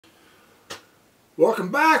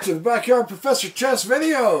Welcome back to the Backyard Professor Chess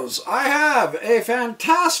videos. I have a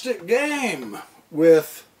fantastic game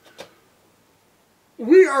with...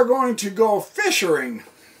 We are going to go Fischering.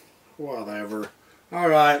 Whatever.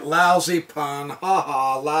 Alright, lousy pun.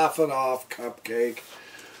 Haha, laugh it off, cupcake.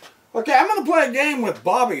 Okay, I'm going to play a game with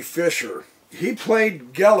Bobby Fischer. He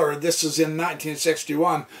played Geller. This is in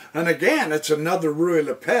 1961. And again, it's another Ruy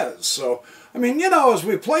Lopez. So, I mean, you know, as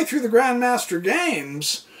we play through the Grandmaster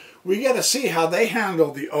games, we get to see how they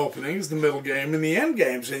handle the openings, the middle game, and the end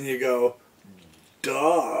games. And you go,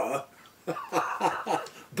 duh.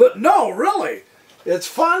 But no, really. It's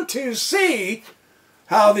fun to see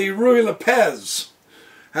how the Ruy Lopez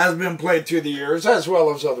has been played through the years, as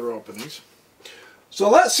well as other openings. So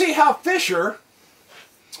let's see how Fischer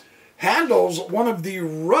handles one of the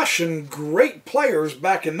Russian great players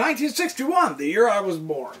back in 1961, the year I was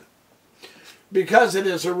born. Because it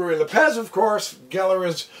is a Ruy Lopez, of course,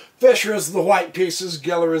 Fischer is the white pieces,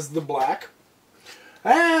 Geller is the black.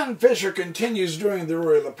 And Fischer continues doing the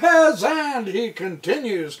Ruy Lopez, and he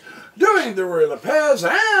continues doing the Ruy Lopez,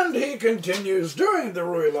 and he continues doing the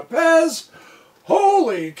Ruy Lopez.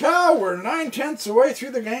 Holy cow, we're 9/10 the way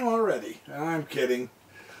through the game already. I'm kidding.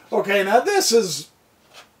 Okay, now this is...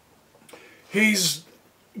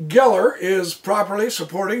 Geller is properly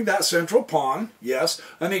supporting that central pawn, yes,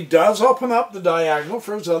 and he does open up the diagonal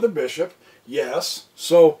for his other bishop, yes.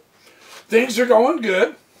 So things are going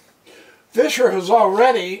good. Fischer has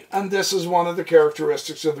already, and this is one of the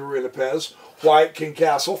characteristics of the Ruy Lopez, white can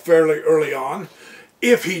castle fairly early on,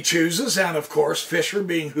 if he chooses, and of course Fischer,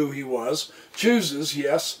 being who he was, chooses,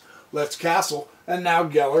 yes, let's castle. And now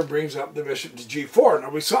Geller brings up the bishop to g4. Now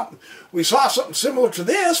we saw something similar to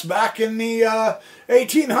this back in the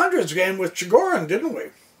 1800s game with Chigorin, didn't we?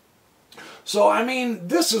 So, I mean,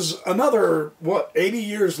 this is another, what, 80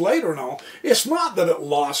 years later now. It's not that it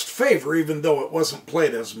lost favor, even though it wasn't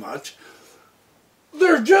played as much.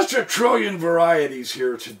 There's just a trillion varieties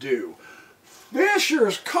here to do.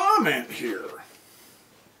 Fischer's comment here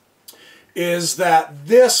is that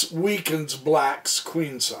this weakens black's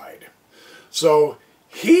queenside. So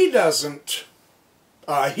he is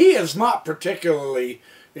not particularly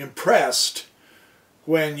impressed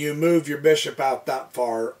when you move your bishop out that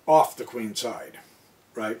far off the queen side,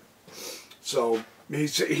 right? So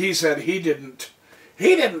he said he didn't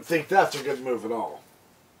think that's a good move at all.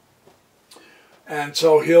 And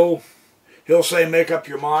so he'll say, make up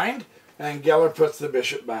your mind, and Geller puts the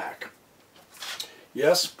bishop back.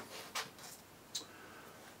 Yes?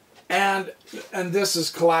 And this is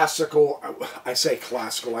classical. I say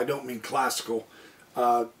classical, I don't mean classical.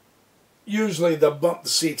 Usually they'll bump the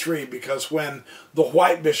c3 because when the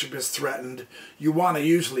white bishop is threatened, you want to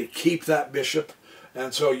usually keep that bishop,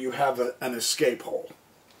 and so you have an escape hole.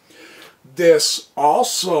 This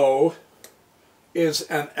also is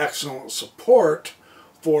an excellent support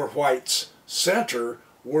for white's center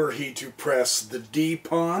were he to press the d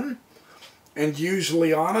pawn, and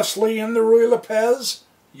usually, honestly, in the Ruy Lopez,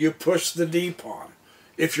 you push the d pawn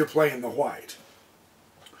if you're playing the white.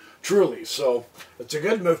 Truly, so it's a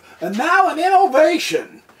good move. And now an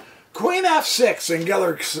innovation. Queen f6,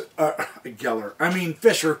 and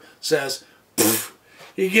Fischer says, pfft.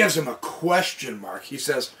 He gives him a question mark. He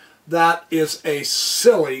says, that is a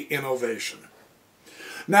silly innovation.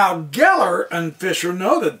 Now, Geller and Fischer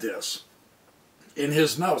noted this in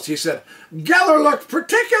his notes. He said, Geller looked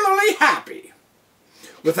particularly happy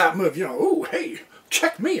with that move. You know, ooh, hey,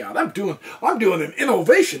 check me out. I'm doing an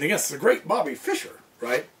innovation against the great Bobby Fischer,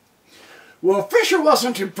 right? Well, Fischer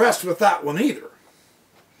wasn't impressed with that one either.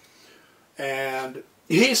 And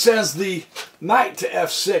he says the knight to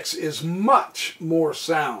f6 is much more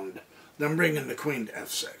sound than bringing the queen to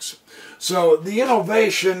f6. So the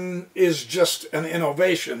innovation is just an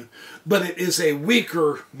innovation, but it is a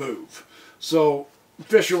weaker move. So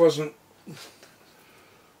Fischer wasn't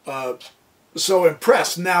so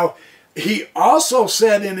impressed. Now, he also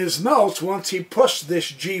said in his notes, once he pushed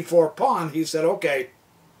this g4 pawn, he said, okay,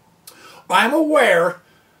 I'm aware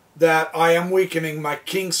that I am weakening my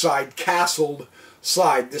kingside castled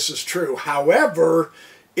side. This is true. However,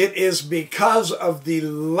 it is because of the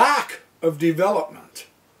lack of development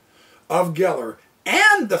of Geller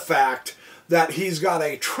and the fact that he's got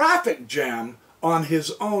a traffic jam on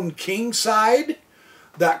his own king side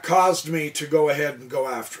that caused me to go ahead and go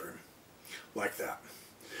after him like that.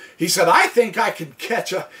 He said, I think I can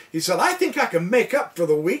I think I can make up for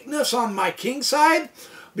the weakness on my king side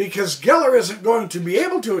because Geller isn't going to be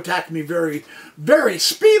able to attack me very, very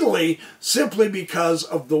speedily simply because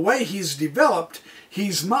of the way he's developed.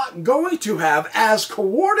 He's not going to have as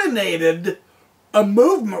coordinated a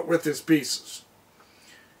movement with his pieces.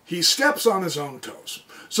 He steps on his own toes.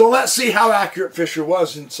 So let's see how accurate Fischer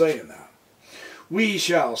was in saying that. We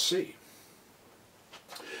shall see.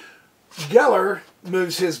 Geller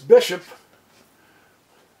moves his bishop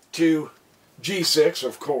to g6,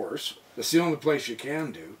 of course. That's the only place you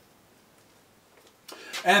can do.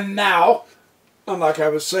 And now, like I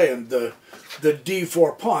was saying, the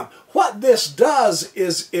d4 pawn. What this does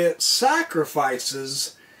is it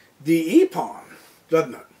sacrifices the e-pawn,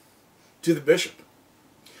 doesn't it, to the bishop.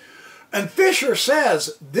 And Fischer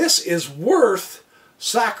says this is worth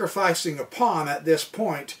sacrificing a pawn at this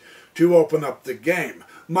point to open up the game.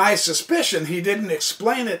 My suspicion, he didn't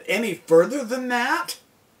explain it any further than that.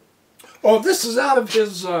 Oh, this is out of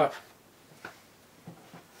his...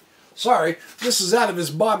 Sorry, this is out of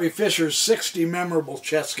his Bobby Fischer's 60 Memorable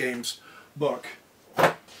Chess Games book.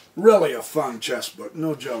 Really a fun chess book,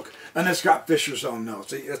 no joke. And it's got Fischer's own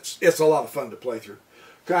notes. It's a lot of fun to play through.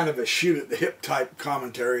 Kind of a shoot-at-the-hip type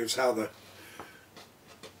commentary is how the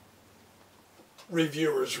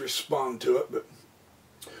reviewers respond to it. But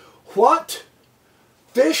what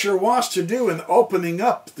Fischer wants to do in opening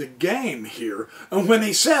up the game here, and when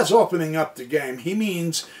he says opening up the game, he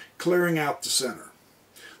means clearing out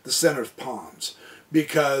the center's pawns,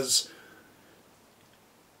 because,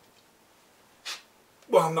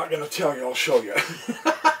 well, I'm not going to tell you, I'll show you.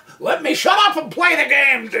 Let me shut up and play the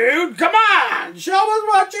game, dude. Come on, show us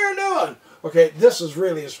what you're doing. Okay, this is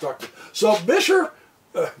really instructive. So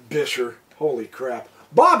Fischer, holy crap.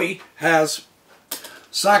 Bobby has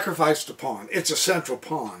sacrificed a pawn. It's a central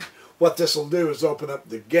pawn. What this will do is open up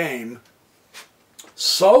the game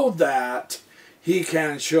so that he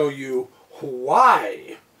can show you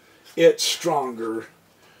why it's stronger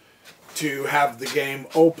to have the game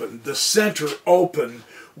open, the center open,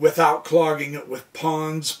 without clogging it with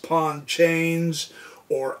pawns, pawn chains,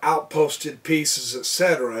 or outposted pieces,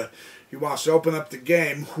 etc. He wants to open up the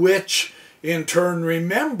game, which, in turn,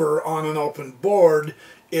 remember, on an open board,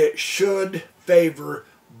 it should favor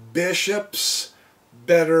bishops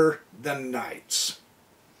better than knights.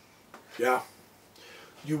 Yeah.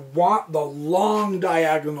 You want the long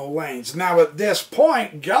diagonal lanes. Now, at this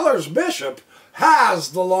point, Geller's bishop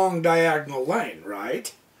has the long diagonal lane,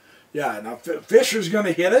 right? Yeah, now Fischer's going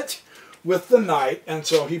to hit it with the knight, and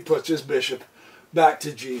so he puts his bishop back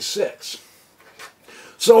to g6.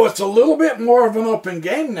 So it's a little bit more of an open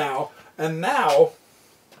game now, and now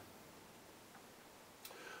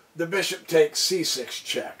the bishop takes c6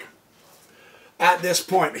 check. At this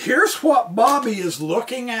point, here's what Bobby is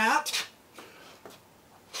looking at.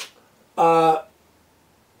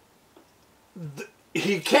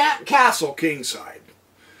 He can't castle kingside.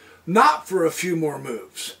 Not for a few more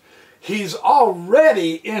moves. He's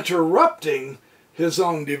already interrupting his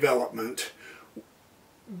own development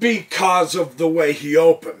because of the way he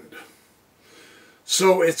opened.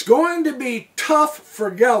 So it's going to be tough for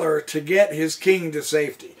Geller to get his king to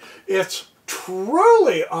safety. It's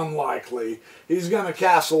truly unlikely he's going to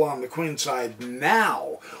castle on the queenside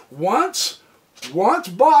now. Once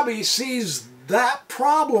Bobby sees that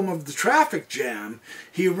problem of the traffic jam,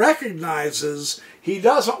 he recognizes he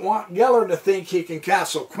doesn't want Geller to think he can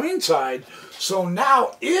castle queenside, so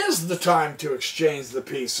now is the time to exchange the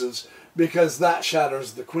pieces, because that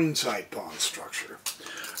shatters the queenside pawn structure.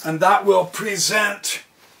 And that will present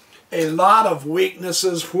a lot of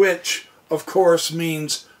weaknesses, which, of course,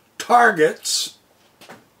 means targets,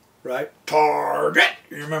 right? Target!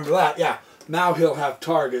 You remember that? Yeah. Now he'll have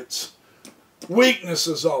targets.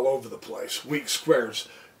 Weaknesses all over the place. Weak squares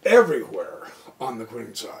everywhere on the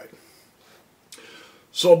queen side.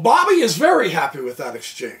 So Bobby is very happy with that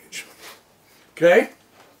exchange. Okay?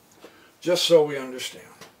 Just so we understand.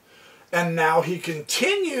 And now he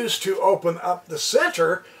continues to open up the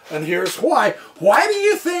center, and here's why. Why do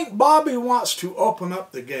you think Bobby wants to open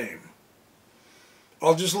up the game?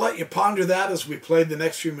 I'll just let you ponder that as we play the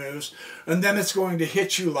next few moves, and then it's going to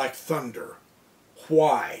hit you like thunder.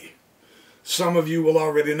 Why? Some of you will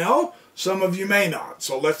already know, some of you may not.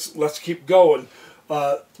 So let's keep going.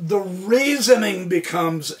 The reasoning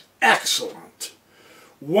becomes excellent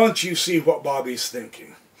once you see what Bobby's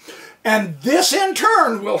thinking. And this, in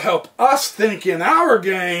turn, will help us think in our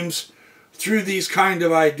games through these kind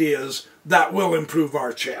of ideas that will improve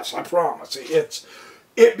our chess. I promise.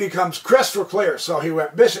 It becomes crystal clear. So he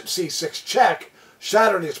went bishop c6 check,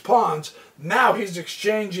 shattered his pawns. Now he's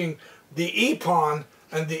exchanging the e-pawn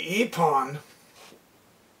and the e-pawn.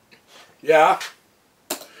 Yeah.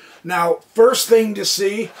 Now, first thing to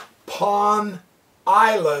see, pawn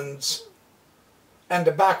islands and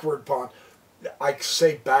a backward pawn. I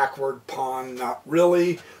say backward pawn, not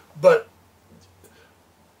really, but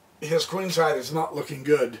his queenside is not looking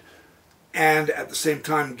good. and at the same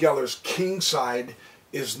time Geller's king side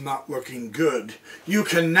is not looking good. You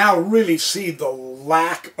can now really see the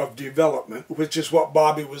lack of development, which is what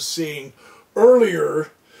Bobby was seeing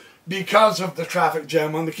earlier because of the traffic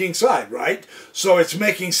jam on the king side, right? So it's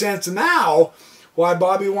making sense now why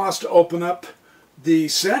Bobby wants to open up the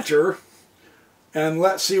center, and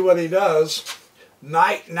let's see what he does.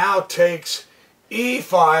 Knight now takes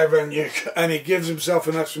e5, and he gives himself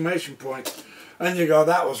an exclamation point, and you go,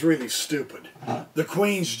 that was really stupid. The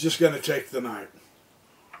queen's just going to take the knight.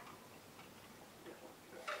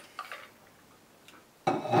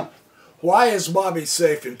 Why is Bobby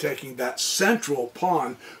safe in taking that central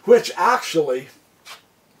pawn, which actually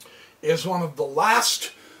is one of the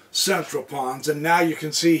last central pawns, and now you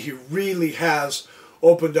can see he really has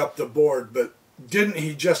opened up the board, but didn't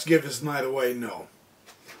he just give his knight away? No.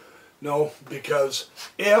 No, because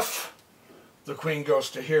if the queen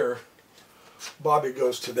goes to here, Bobby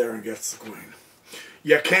goes to there and gets the queen.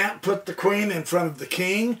 You can't put the queen in front of the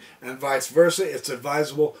king, and vice versa. It's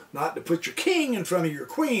advisable not to put your king in front of your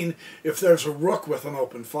queen if there's a rook with an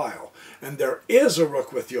open file. And there is a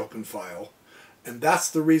rook with the open file, and that's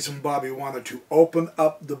the reason Bobby wanted to open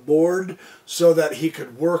up the board so that he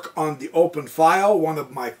could work on the open file, one of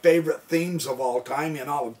my favorite themes of all time in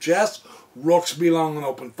all of chess. Rooks belong on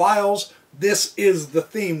open files. This is the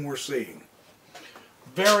theme we're seeing.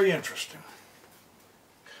 Very interesting.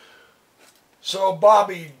 So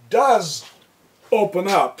Bobby does open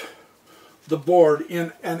up the board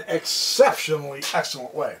in an exceptionally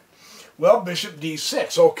excellent way. Well, bishop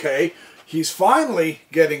d6, okay, he's finally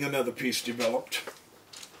getting another piece developed.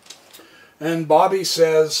 And Bobby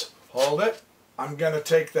says, hold it, I'm going to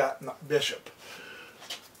take that bishop.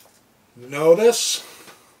 Notice,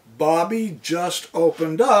 Bobby just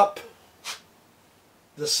opened up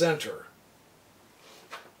the center,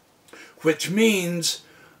 which means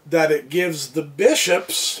that it gives the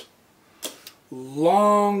bishops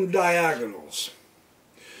long diagonals.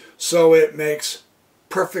 So it makes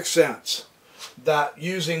perfect sense that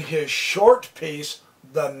using his short piece,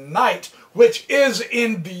 the knight, which is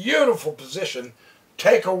in beautiful position,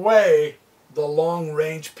 take away the long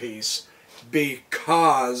range piece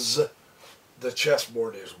because the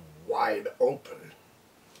chessboard is wide open,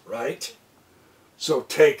 right? So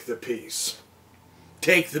take the piece.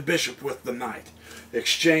 Take the bishop with the knight.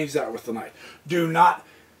 Exchange that with the knight. Do not,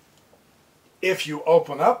 if you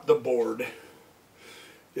open up the board,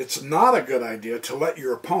 it's not a good idea to let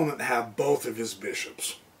your opponent have both of his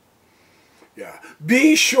bishops. Yeah.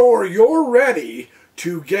 Be sure you're ready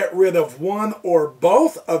to get rid of one or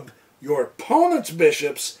both of your opponent's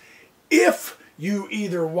bishops if you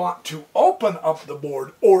either want to open up the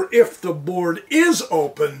board, or if the board is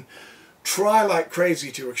open, try like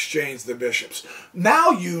crazy to exchange the bishops.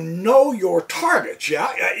 Now you know your targets,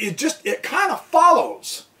 yeah? It kind of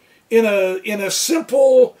follows in a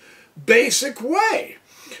simple, basic way.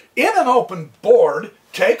 In an open board,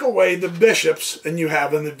 take away the bishops and you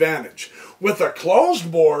have an advantage. With a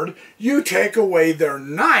closed board, you take away their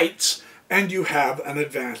knights and you have an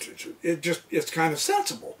advantage. It's kind of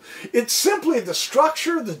sensible. It's simply the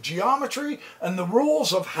structure, the geometry, and the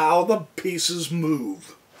rules of how the pieces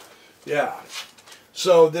move. Yeah,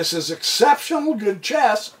 so this is exceptional good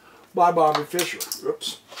chess by Bobby Fischer.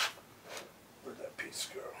 Oops, where'd that piece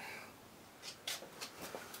go?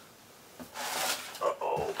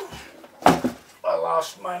 Uh-oh, I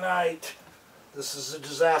lost my knight. This is a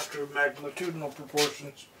disaster of magnitudinal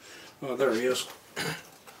proportions. Oh, there he is.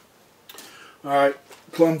 All right,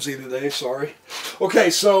 clumsy today, sorry. Okay,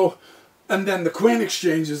 so, and then the queen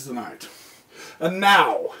exchanges the knight. And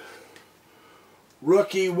now,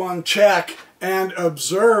 rook e1 check, and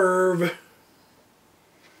observe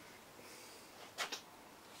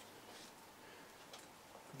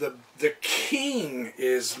the king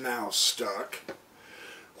is now stuck,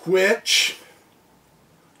 which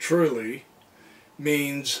truly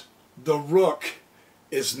means the rook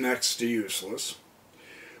is next to useless,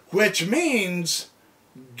 which means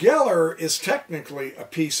Geller is technically a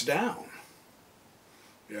piece down.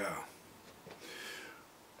 Yeah.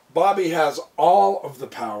 Bobby has all of the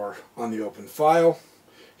power on the open file.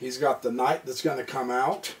 He's got the knight that's going to come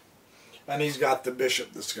out, and he's got the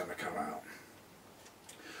bishop that's going to come out.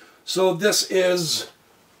 So this is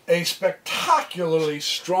a spectacularly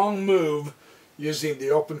strong move using the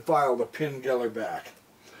open file to pin Geller back.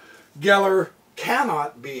 Geller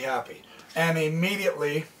cannot be happy, and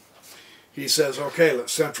immediately he says, okay,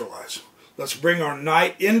 let's centralize. Let's bring our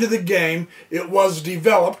knight into the game. It was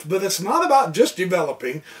developed, but it's not about just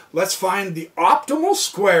developing. Let's find the optimal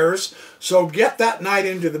squares, so get that knight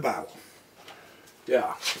into the battle.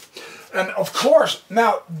 Yeah. And of course,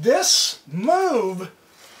 now this move,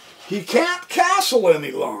 he can't castle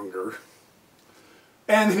any longer.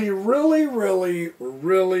 And he really needs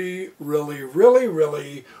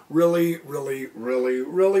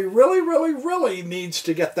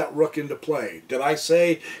to get that rook into play. Did I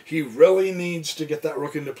say he really needs to get that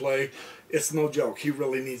rook into play? It's no joke. He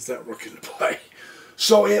really needs that rook into play.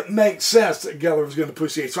 So it makes sense that Geller was going to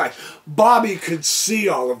push the h5. Bobby could see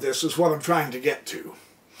all of this, is what I'm trying to get to.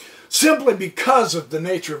 Simply because of the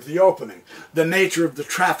nature of the opening, the nature of the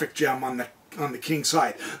traffic jam on the king's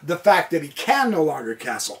side, the fact that he can no longer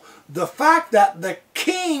castle, the fact that the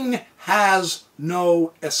king has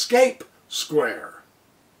no escape square.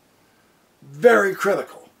 Very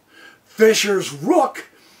critical. Fischer's rook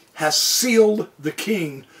has sealed the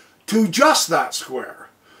king to just that square.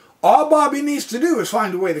 All Bobby needs to do is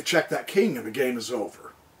find a way to check that king and the game is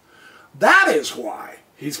over. That is why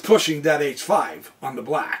he's pushing that h5 on the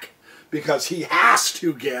black. Because he has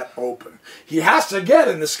to get open. He has to get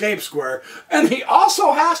an escape square, and he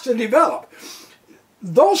also has to develop.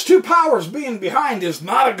 Those two powers being behind is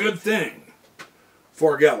not a good thing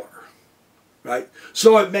for Geller, right?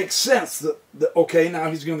 So it makes sense that okay,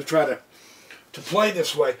 now he's going to try to play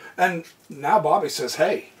this way. And now Bobby says,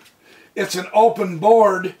 hey, it's an open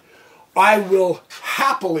board. I will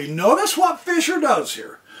happily, notice what Fischer does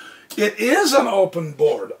here. It is an open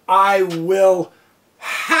board. I will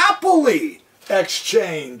happily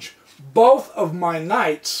exchange both of my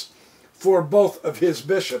knights for both of his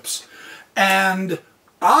bishops, and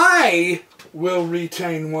I will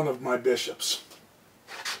retain one of my bishops.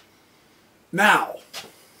 Now,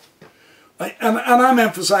 and I'm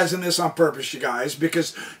emphasizing this on purpose, you guys,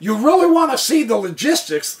 because you really want to see the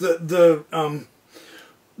logistics, the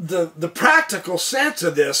practical sense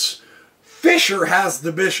of this. Fischer has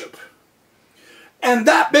the bishop. And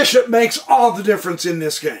that bishop makes all the difference in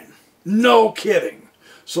this game. No kidding.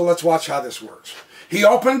 So let's watch how this works. He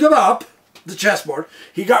opened it up, the chessboard.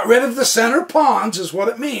 He got rid of the center pawns, is what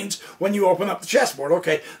it means when you open up the chessboard.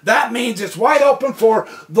 Okay, that means it's wide open for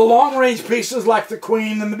the long-range pieces like the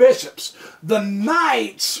queen and the bishops. The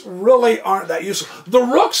knights really aren't that useful. The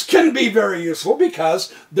rooks can be very useful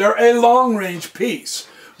because they're a long-range piece.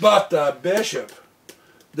 But the bishop,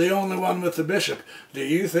 the only one with the bishop. Do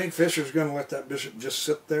you think Fischer's going to let that bishop just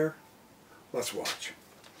sit there? Let's watch.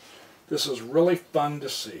 This is really fun to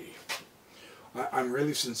see. I'm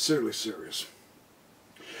really sincerely serious.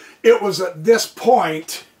 It was at this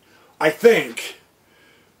point, I think,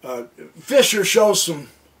 Fischer shows some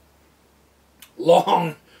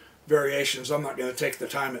long variations. I'm not going to take the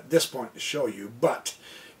time at this point to show you, but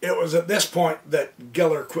it was at this point that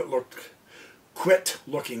Geller quit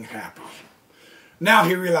looking happy. Now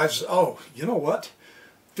he realizes, oh, you know what?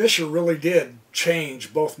 Fischer really did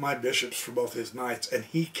change both my bishops for both his knights, and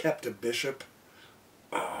he kept a bishop.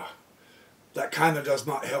 That kind of does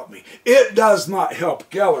not help me. It does not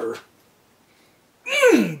help Geller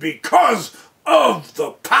because of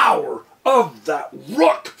the power of that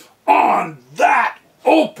rook on that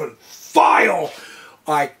open file.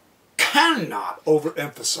 I cannot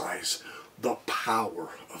overemphasize the power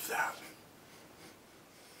of that.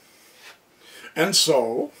 And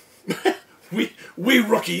so, we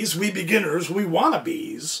rookies, we beginners, we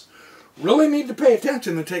wannabes, really need to pay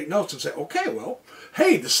attention and take notes and say, okay, well,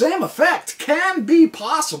 hey, the same effect can be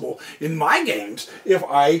possible in my games if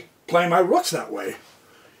I play my rooks that way.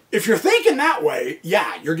 If you're thinking that way,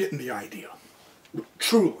 yeah, you're getting the idea.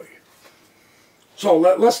 Truly. So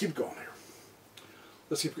let's keep going here.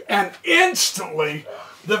 Let's keep going. And instantly,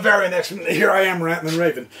 the very next minute, here I am ranting and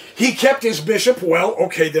raving. He kept his bishop. Well,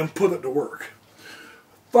 okay, then put it to work.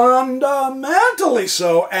 Fundamentally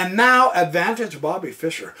so, and now advantage Bobby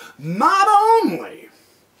Fischer. Not only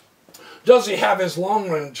does he have his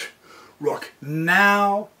long-range rook,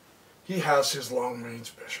 now he has his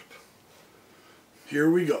long-range bishop. Here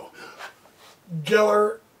we go.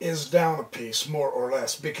 Geller is down a piece, more or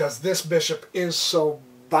less, because this bishop is so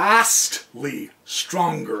vastly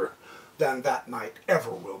stronger than that knight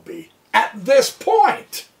ever will be at this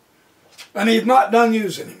point. And he's not done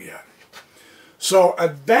using him yet. So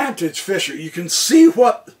advantage Fischer. You can see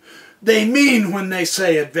what they mean when they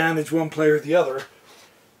say advantage one player or the other.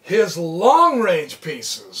 His long-range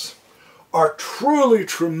pieces are truly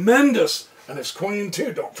tremendous. And his queen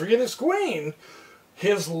too. Don't forget his queen.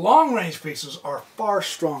 His long-range pieces are far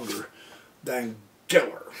stronger than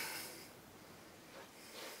Geller.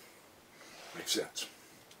 Makes sense.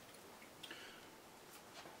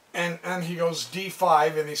 And he goes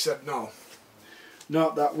d5, and he said no. No,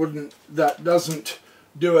 that doesn't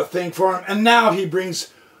do a thing for him. And now he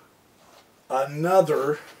brings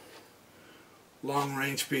another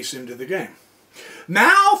long-range piece into the game.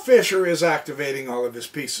 Now Fischer is activating all of his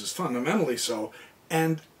pieces, fundamentally so,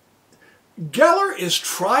 and Geller is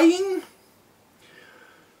trying.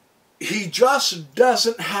 He just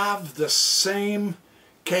doesn't have the same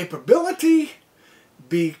capability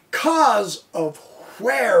because of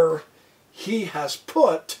where he has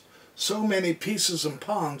put so many pieces and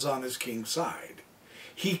pawns on his king side.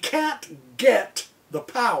 He can't get the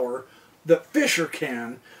power that Fischer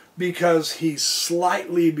can because he's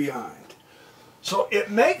slightly behind. So it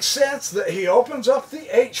makes sense that he opens up the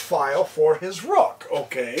H file for his rook,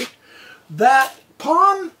 okay? That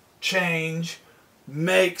pawn change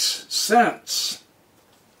makes sense.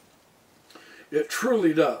 It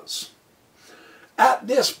truly does. At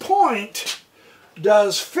this point,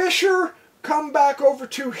 does Fischer come back over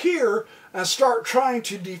to here and start trying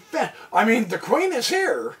to defend? I mean, the queen is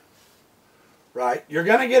here, right? You're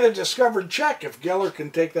going to get a discovered check if Geller can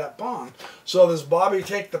take that pawn. So does Bobby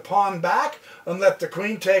take the pawn back and let the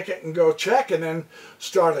queen take it and go check and then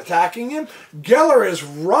start attacking him? Geller is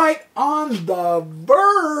right on the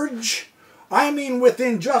verge, I mean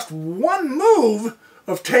within just one move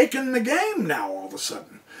of taking the game now all of a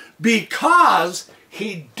sudden. Because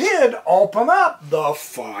he did open up the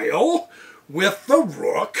file with the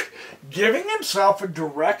rook, giving himself a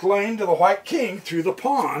direct lane to the white king through the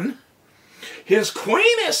pawn. His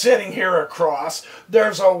queen is sitting here across.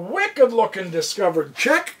 There's a wicked-looking discovered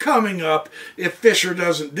check coming up if Fischer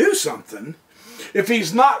doesn't do something. If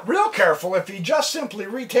he's not real careful, if he just simply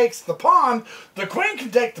retakes the pawn, the queen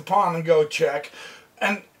can take the pawn and go check.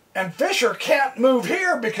 And Fischer can't move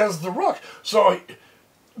here because the rook. So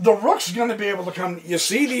the rook's going to be able to come. You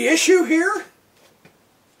see the issue here?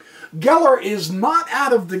 Geller is not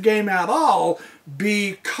out of the game at all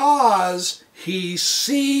because he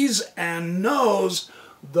sees and knows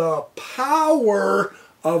the power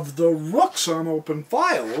of the rooks on open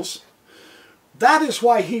files. That is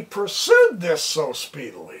why he pursued this so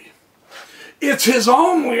speedily. It's his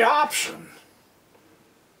only option,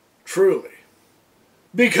 truly.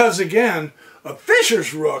 Because again, a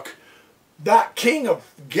Fischer's rook, that king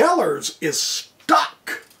of Geller's is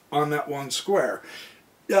stuck on that one square.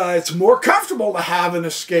 It's more comfortable to have an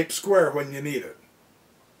escape square when you need it.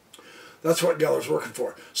 That's what Geller's working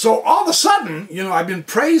for. So all of a sudden, you know, I've been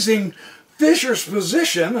praising Fischer's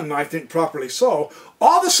position, and I think properly so.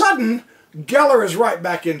 All of a sudden, Geller is right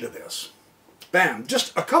back into this. Bam.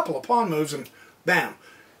 Just a couple of pawn moves and bam.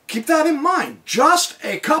 Keep that in mind. Just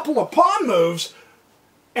a couple of pawn moves,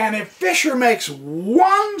 and if Fischer makes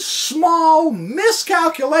one small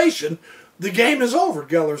miscalculation, the game is over.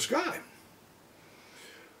 Geller's got him.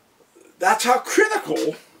 That's how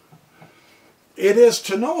critical it is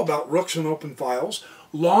to know about rooks and open files,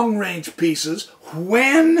 long-range pieces,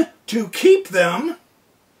 when to keep them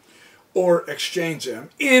or exchange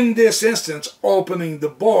them. In this instance, opening the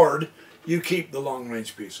board, you keep the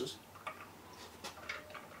long-range pieces.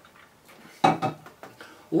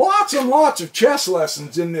 Lots and lots of chess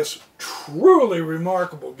lessons in this truly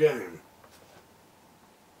remarkable game.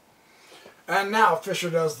 And now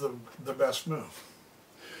Fischer does the best move.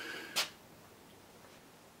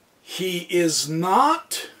 He is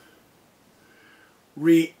not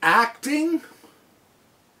reacting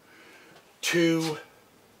to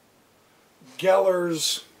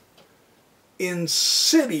Geller's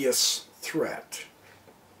insidious threat.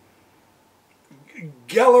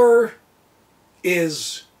 Geller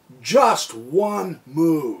is just one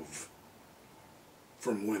move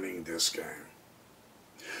from winning this game.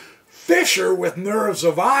 Fischer, with nerves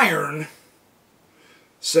of iron,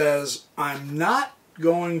 says, I'm not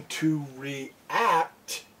going to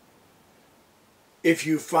react. If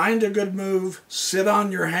you find a good move, sit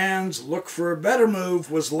on your hands, look for a better move,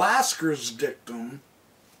 was Lasker's dictum.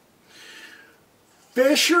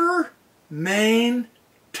 Fischer maintains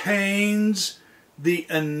the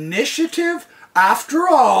initiative. After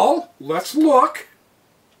all, let's look.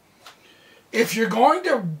 If you're going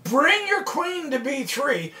to bring your queen to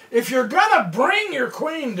b3, if you're going to bring your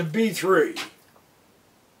queen to b3,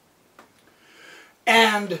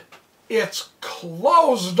 and it's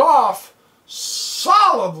closed off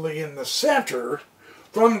solidly in the center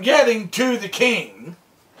from getting to the king,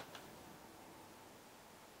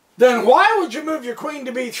 then why would you move your queen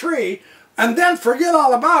to b3 and then forget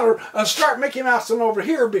all about her and start Mickey Mousing over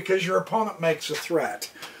here because your opponent makes a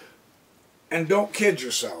threat? And don't kid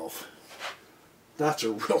yourself. That's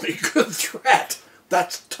a really good threat.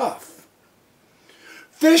 That's tough.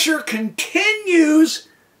 Fischer continues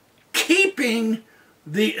keeping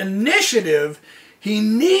the initiative. He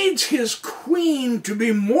needs his queen to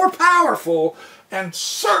be more powerful, and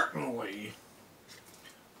certainly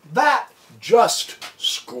that just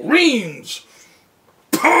screams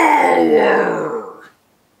power.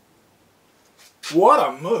 What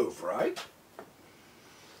a move, right?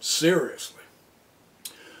 Seriously.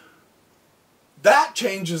 That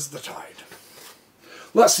changes the tide.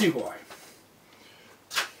 Let's see why.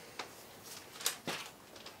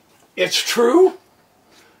 It's true,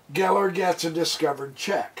 Geller gets a discovered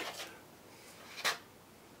check.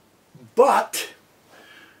 But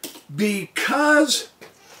because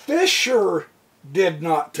Fischer did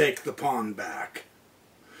not take the pawn back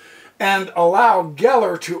and allowed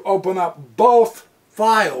Geller to open up both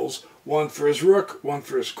files, one for his rook, one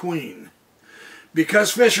for his queen,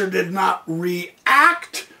 because Fischer did not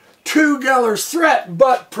react to Geller's threat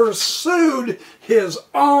but pursued his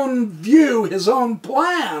own view, his own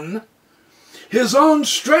plan, his own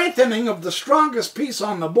strengthening of the strongest piece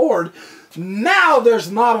on the board, now there's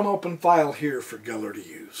not an open file here for Geller to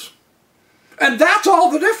use. And that's all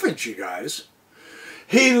the difference, you guys.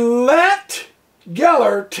 He let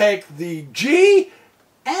Geller take the G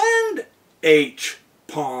and H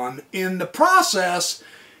pawn. In the process,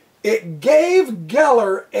 it gave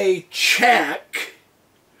Geller a check,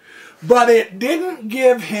 but it didn't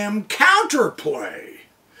give him counterplay.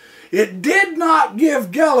 It did not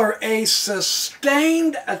give Geller a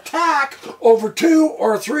sustained attack over 2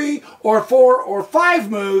 or 3 or 4 or 5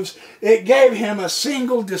 moves. It gave him a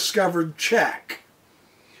single discovered check.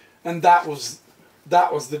 And that was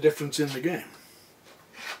the difference in the game.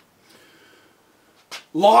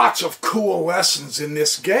 Lots of cool lessons in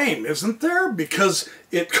this game, isn't there? Because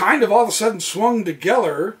it kind of all of a sudden swung to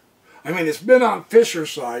Geller. I mean, it's been on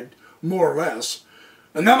Fischer's side, more or less.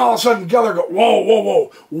 And then all of a sudden Geller go, whoa, whoa,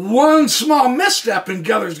 whoa. One small misstep and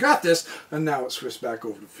Geller's got this. And now it switched back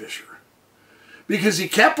over to Fischer. Because he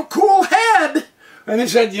kept a cool head. And he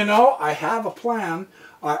said, you know, I have a plan.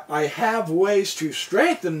 I have ways to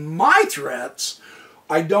strengthen my threats.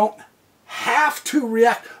 I don't have to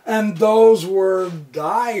react. And those were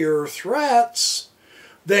dire threats.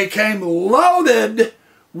 They came loaded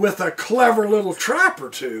with a clever little trap or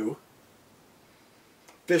two.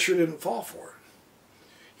 Fischer didn't fall for it.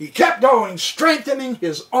 He kept going, strengthening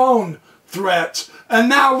his own threats. And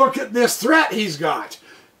now look at this threat he's got.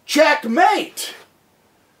 Checkmate.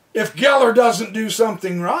 If Geller doesn't do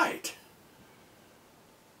something right.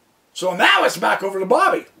 So now it's back over to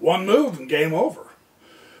Bobby. One move and game over.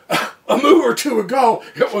 A move or two ago,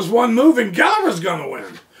 it was one move and Geller was going to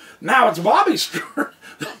win. Now it's Bobby's turn.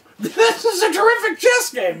 This is a terrific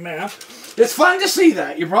chess game, man. It's fun to see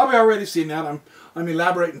that. You've probably already seen that. I'm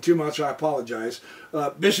elaborating too much. I apologize.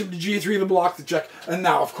 Bishop to G3 to block the check. And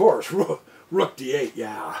now, of course, Rook D8.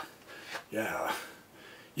 Yeah. Yeah.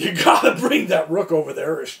 You got to bring that rook over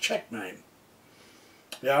there as checkmate.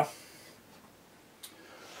 Yeah.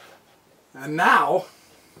 And now,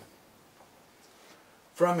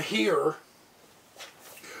 from here,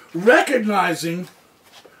 recognizing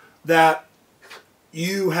that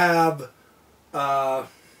you have...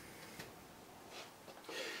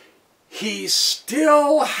 he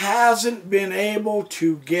still hasn't been able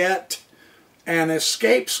to get an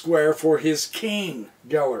escape square for his king,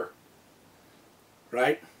 Geller.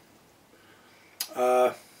 Right?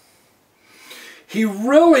 He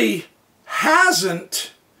really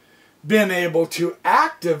hasn't been able to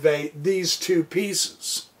activate these two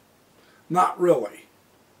pieces. Not really.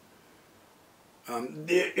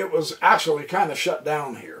 It was actually kind of shut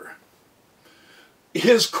down here.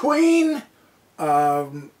 His queen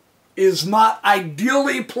is not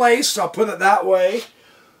ideally placed, I'll put it that way.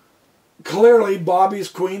 Clearly, Bobby's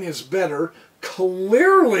queen is better.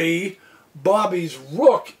 Clearly, Bobby's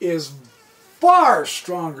rook is far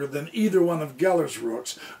stronger than either one of Geller's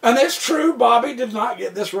rooks. And it's true, Bobby did not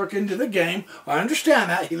get this rook into the game. I understand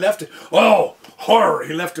that. He left it. Oh, horror.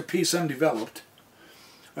 He left a piece undeveloped.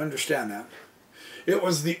 I understand that. It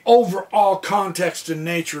was the overall context and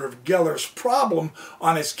nature of Geller's problem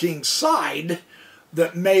on his king's side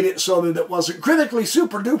that made it so that it wasn't critically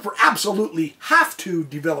super duper absolutely have to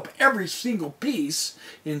develop every single piece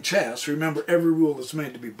in chess. Remember, every rule is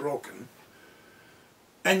made to be broken.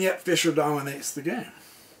 And yet Fischer dominates the game.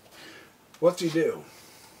 What's he do?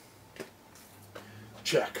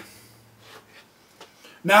 Check.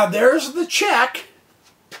 Now there's the check.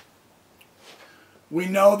 We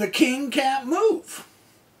know the king can't move.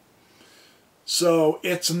 So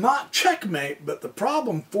it's not checkmate, but the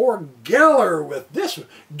problem for Geller with this,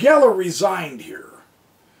 Geller resigned here.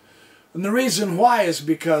 And the reason why is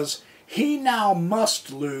because he now must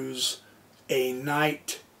lose a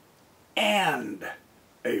knight and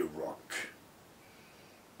a rook.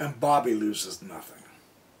 And Bobby loses nothing.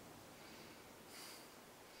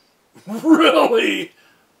 Really?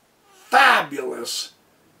 fabulous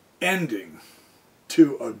ending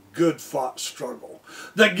to a good fought struggle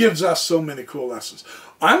that gives us so many cool lessons.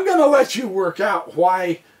 I'm going to let you work out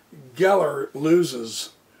why Geller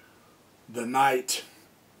loses the knight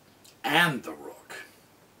and the rook.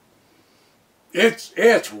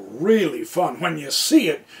 It's really fun. When you see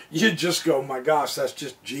it, you just go, my gosh, that's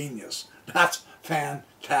just genius. That's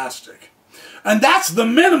fantastic. And that's the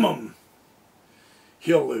minimum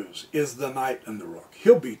he'll lose, is the knight and the rook.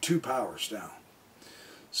 He'll be 2 powers down.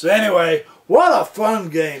 So anyway, what a fun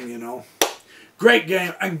game, you know. Great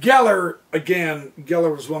game. And Geller, again,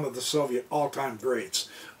 Geller was one of the Soviet all-time greats.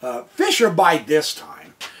 Fischer, by this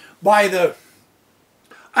time, by the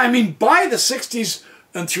 60s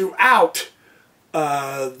and throughout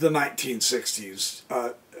the 1960s,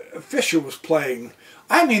 Fischer was playing,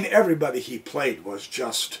 everybody he played was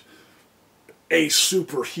just a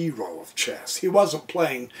superhero of chess. He wasn't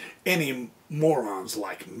playing any morons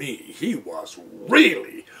like me. He was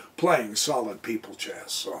really playing solid people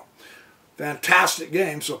chess. So, fantastic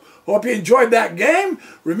game. So, hope you enjoyed that game.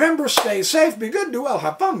 Remember, stay safe, be good, do well,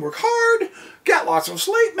 have fun, work hard, get lots of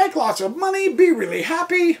sleep, make lots of money, be really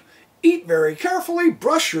happy, eat very carefully,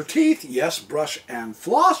 brush your teeth. Yes, brush and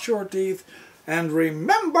floss your teeth. And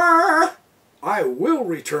remember, I will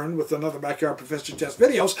return with another Backyard Professor Chess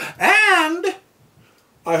videos, and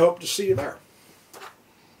I hope to see you there.